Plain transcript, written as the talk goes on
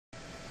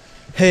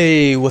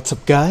Hey, what's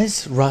up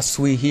guys?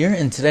 Rasui here,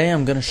 and today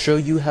I'm gonna show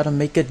you how to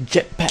make a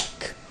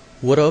jetpack.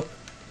 What up?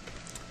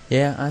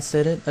 Yeah, I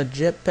said it, a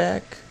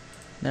jetpack.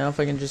 Now if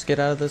I can just get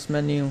out of this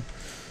menu.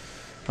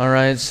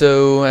 Alright,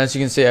 so as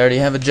you can see I already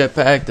have a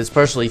jetpack that's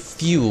partially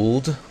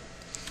fueled.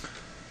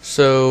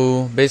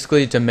 So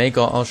basically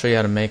I'll show you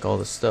how to make all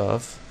the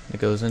stuff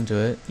that goes into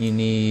it. You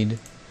need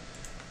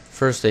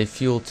first a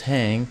fuel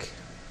tank.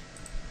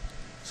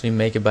 So you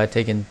make it by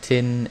taking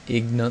tin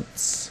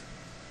ignits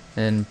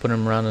and put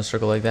them around in a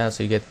circle like that,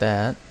 so you get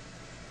that.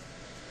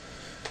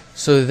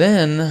 So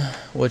then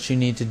what you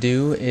need to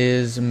do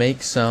is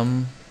make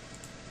some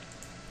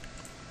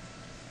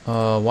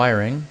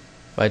wiring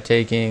by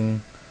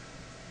taking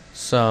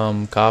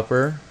some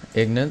copper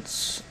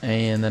ignits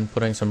and then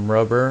putting some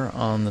rubber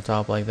on the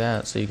top like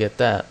that, so you get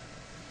that.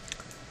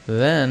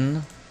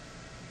 Then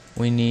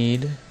we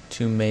need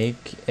to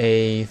make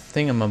a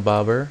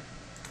thingamabobber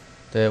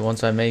that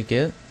once I make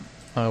it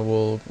I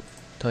will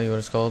tell you what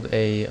it's called.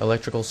 A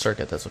electrical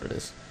circuit, that's what it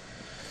is.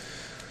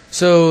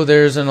 So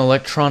there's an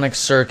electronic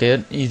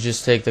circuit. You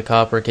just take the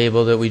copper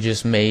cable that we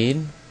just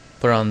made,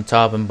 put it on the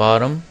top and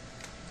bottom.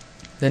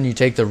 Then you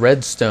take the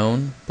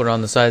redstone, put it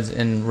on the sides,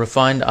 and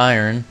refined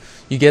iron.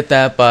 You get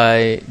that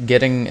by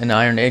getting an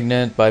iron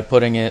ignite, by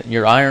putting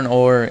your iron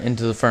ore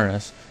into the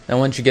furnace. And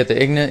once you get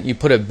the ignite, you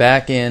put it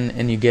back in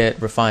and you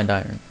get refined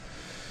iron.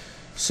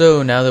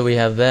 So now that we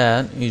have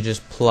that, you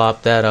just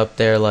plop that up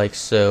there like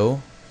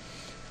so.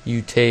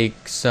 You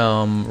take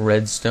some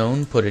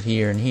redstone, put it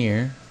here and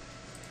here.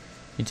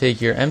 You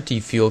take your empty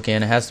fuel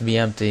can, it has to be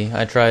empty.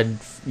 I tried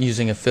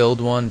using a filled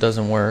one,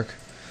 doesn't work.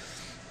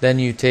 Then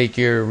you take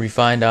your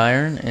refined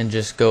iron and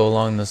just go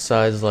along the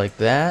sides like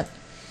that.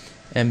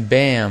 And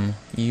bam,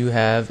 you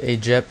have a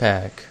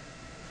jetpack.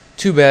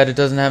 Too bad it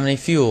doesn't have any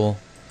fuel.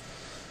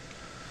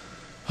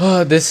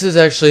 This is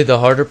actually the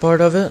harder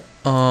part of it.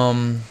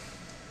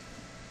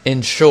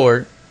 In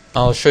short,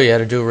 I'll show you how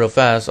to do it real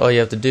fast. All you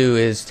have to do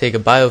is take a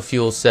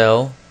biofuel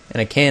cell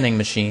and a canning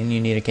machine.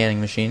 You need a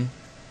canning machine.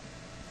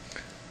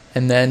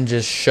 And then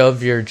just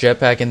shove your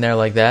jetpack in there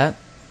like that.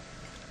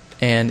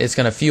 And it's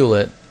going to fuel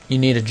it. You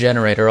need a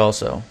generator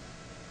also.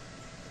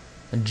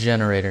 A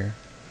generator.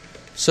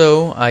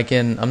 So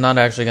I'm not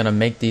actually going to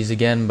make these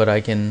again, but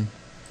I can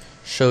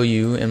show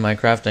you in my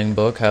crafting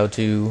book how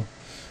to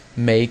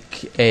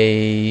make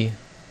a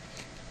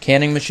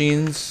canning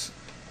machines.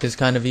 Is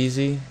kind of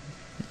easy.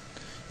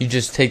 You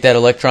just take that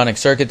electronic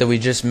circuit that we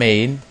just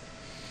made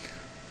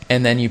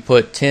and then you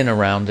put tin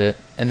around it,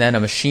 and then a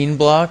machine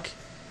block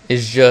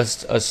is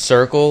just a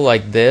circle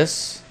like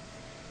this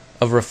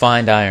of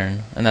refined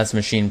iron, and that's a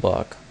machine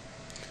block.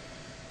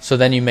 So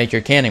then you make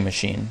your canning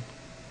machine.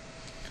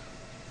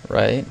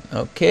 Right?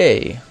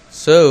 Okay.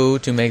 So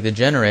to make the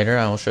generator,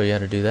 I will show you how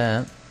to do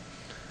that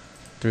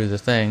through the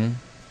thing.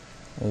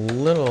 A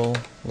little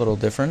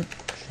different.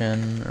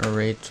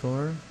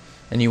 Generator.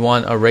 And you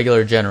want a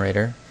regular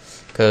generator,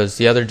 because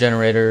the other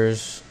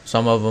generators,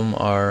 some of them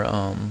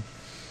are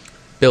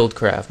build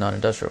craft, not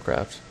industrial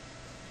craft.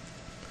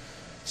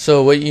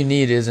 So what you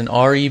need is an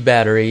RE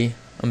battery,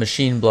 a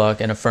machine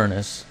block, and a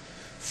furnace.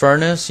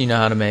 Furnace, you know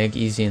how to make,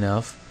 easy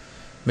enough.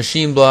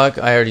 Machine block,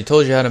 I already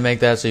told you how to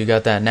make that, so you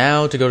got that.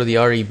 Now to go to the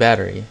RE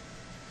battery.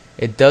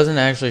 It doesn't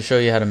actually show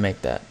you how to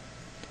make that.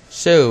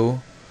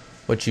 So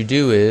what you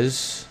do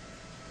is,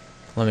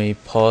 let me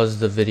pause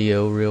the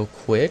video real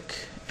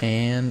quick,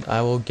 and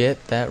I will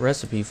get that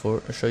recipe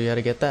show you how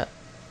to get that.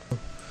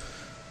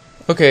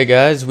 Okay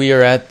guys, we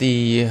are at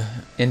the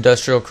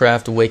Industrial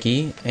Craft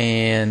Wiki,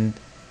 and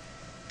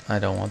I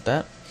don't want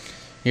that.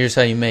 Here's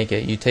how you make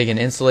it. You take an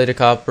insulated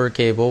copper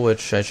cable,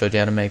 which I showed you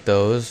how to make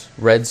those,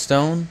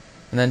 redstone,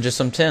 and then just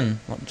some tin,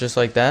 just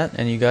like that,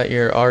 and you got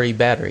your RE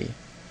battery.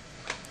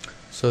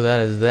 So that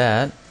is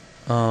that.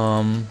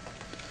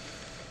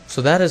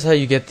 So that is how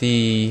you get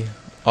the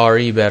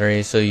RE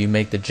battery, so you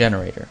make the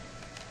generator.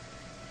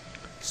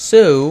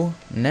 So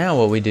now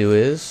what we do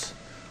is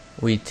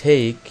we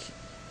take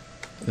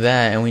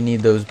that, and we need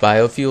those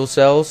biofuel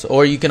cells,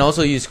 or you can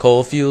also use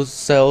coal fuel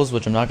cells,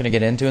 which I'm not going to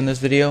get into in this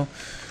video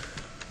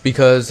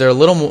because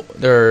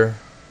they're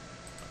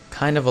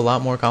kind of a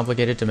lot more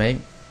complicated to make.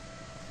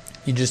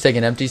 You just take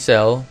an empty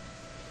cell,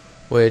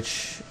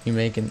 which you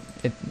make it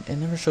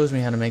never shows me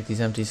how to make these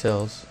empty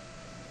cells.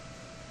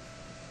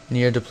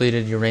 Near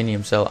depleted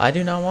uranium cell. I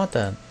do not want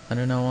that. I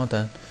do not want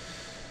that.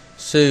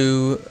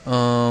 So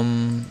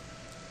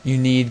you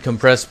need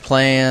compressed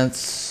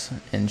plants,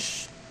 and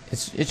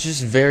it's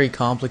just very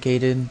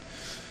complicated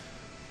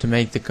to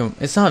make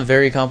it's not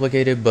very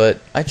complicated, but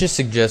I just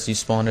suggest you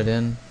spawn it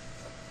in.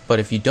 But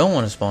if you don't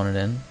want to spawn it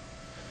in,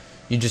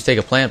 you just take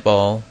a plant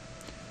ball,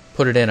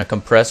 put it in a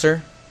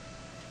compressor,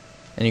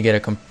 and you get a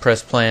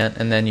compressed plant,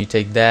 and then you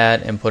take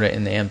that and put it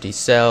in the empty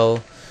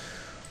cell,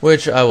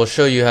 which I will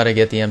show you how to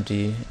get the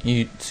empty.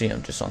 You see,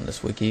 I'm just on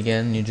this wiki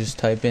again. You just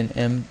type in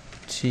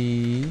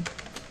empty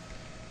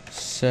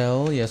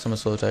cell. Yes, I'm a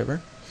slow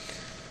typer.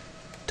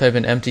 Type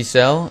in empty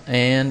cell,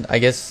 and I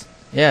guess,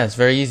 yeah, it's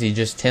very easy.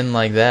 Just tin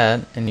like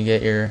that, and you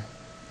get your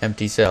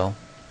empty cell.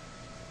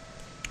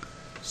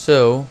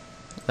 So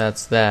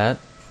that's that.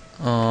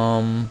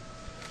 So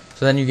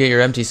then you get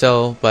your empty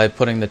cell by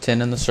putting the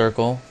tin in the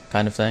circle,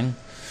 kind of thing.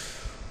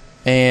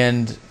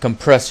 And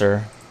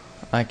compressor.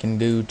 I can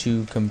go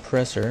to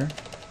compressor.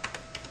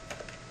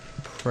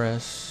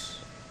 Press.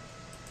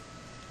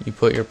 You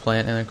put your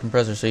plant in a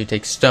compressor. So you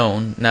take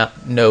stone. Now,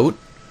 note,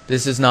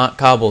 this is not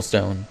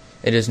cobblestone.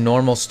 It is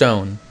normal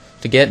stone.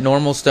 To get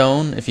normal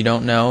stone, if you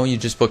don't know, you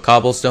just put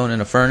cobblestone in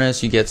a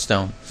furnace, you get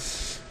stone.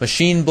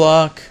 Machine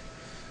block.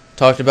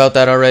 Talked about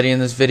that already in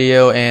this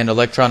video. And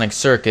electronic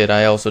circuit,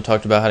 I also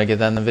talked about how to get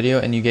that in the video.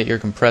 And you get your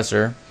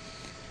compressor.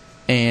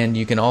 And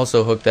you can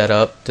also hook that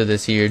up to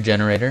this here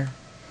generator.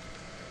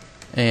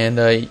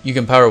 And you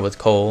can power with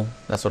coal.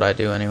 That's what I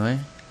do anyway.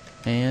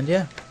 And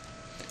yeah,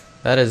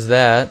 that is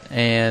that.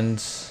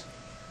 And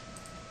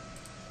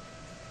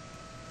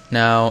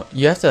now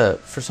you have to,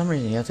 for some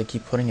reason, you have to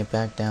keep putting it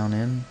back down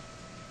in.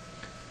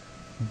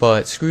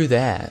 But screw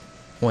that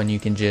when you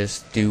can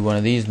just do one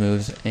of these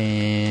moves.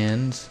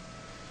 And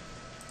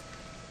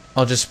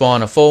I'll just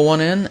spawn a full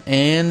one in.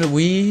 And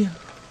we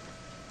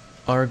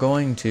are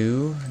going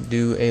to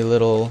do a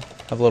little,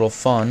 have a little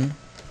fun.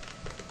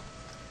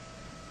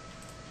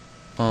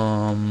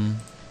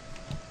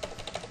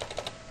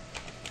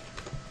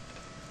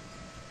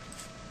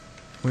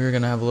 We're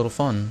gonna have a little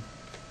fun.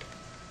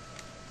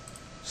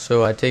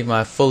 So I take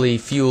my fully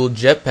fueled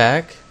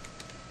jetpack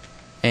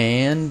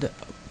and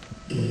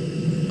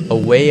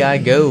away I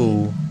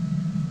go.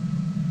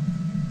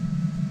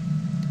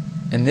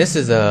 And this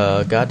is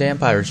a goddamn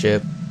pirate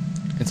ship.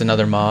 It's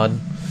another mod.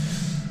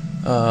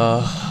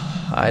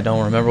 I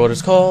don't remember what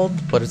it's called,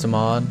 but it's a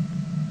mod.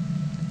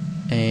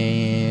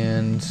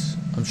 And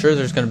I'm sure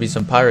there's going to be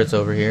some pirates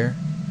over here.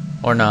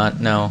 Or not,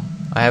 no.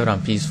 I have it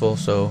on peaceful,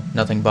 so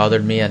nothing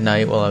bothered me at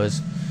night while I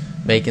was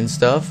making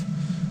stuff.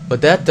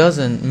 But that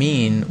doesn't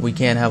mean we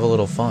can't have a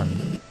little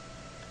fun.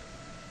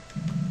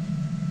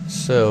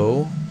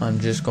 So, I'm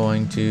just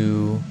going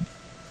to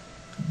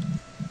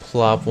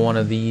plop one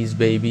of these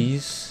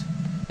babies.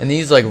 And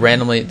these like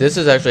randomly, this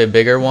is actually a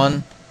bigger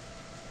one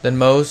than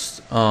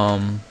most.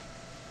 I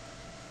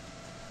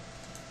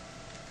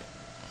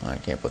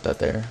can't put that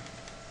there.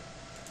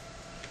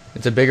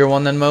 It's a bigger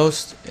one than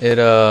most.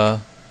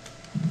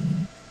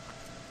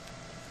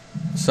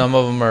 Some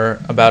of them are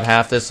about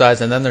half this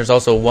size, and then there's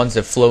also ones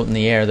that float in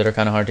the air that are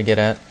kind of hard to get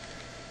at.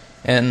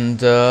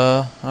 And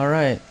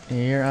alright,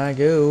 here I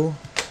go.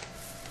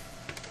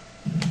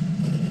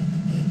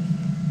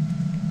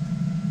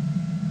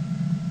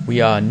 We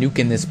are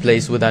nuking this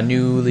place with our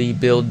newly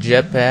built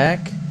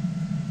jetpack.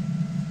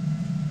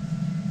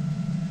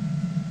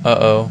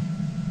 Uh-oh.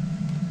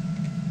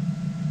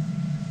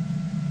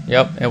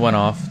 Yep, it went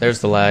off.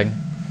 There's the lag.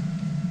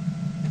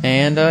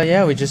 And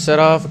yeah, we just set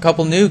off a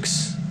couple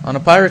nukes on a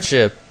pirate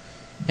ship.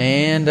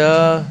 And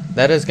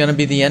that is going to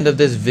be the end of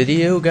this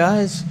video,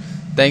 guys.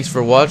 Thanks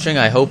for watching.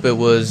 I hope it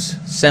was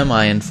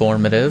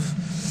semi-informative.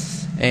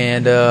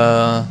 And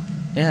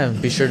yeah,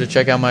 be sure to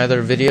check out my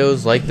other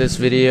videos. Like this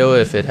video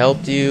if it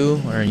helped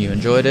you or you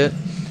enjoyed it.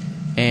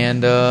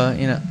 And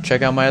you know,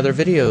 check out my other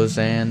videos.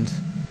 And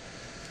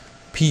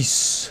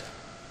peace.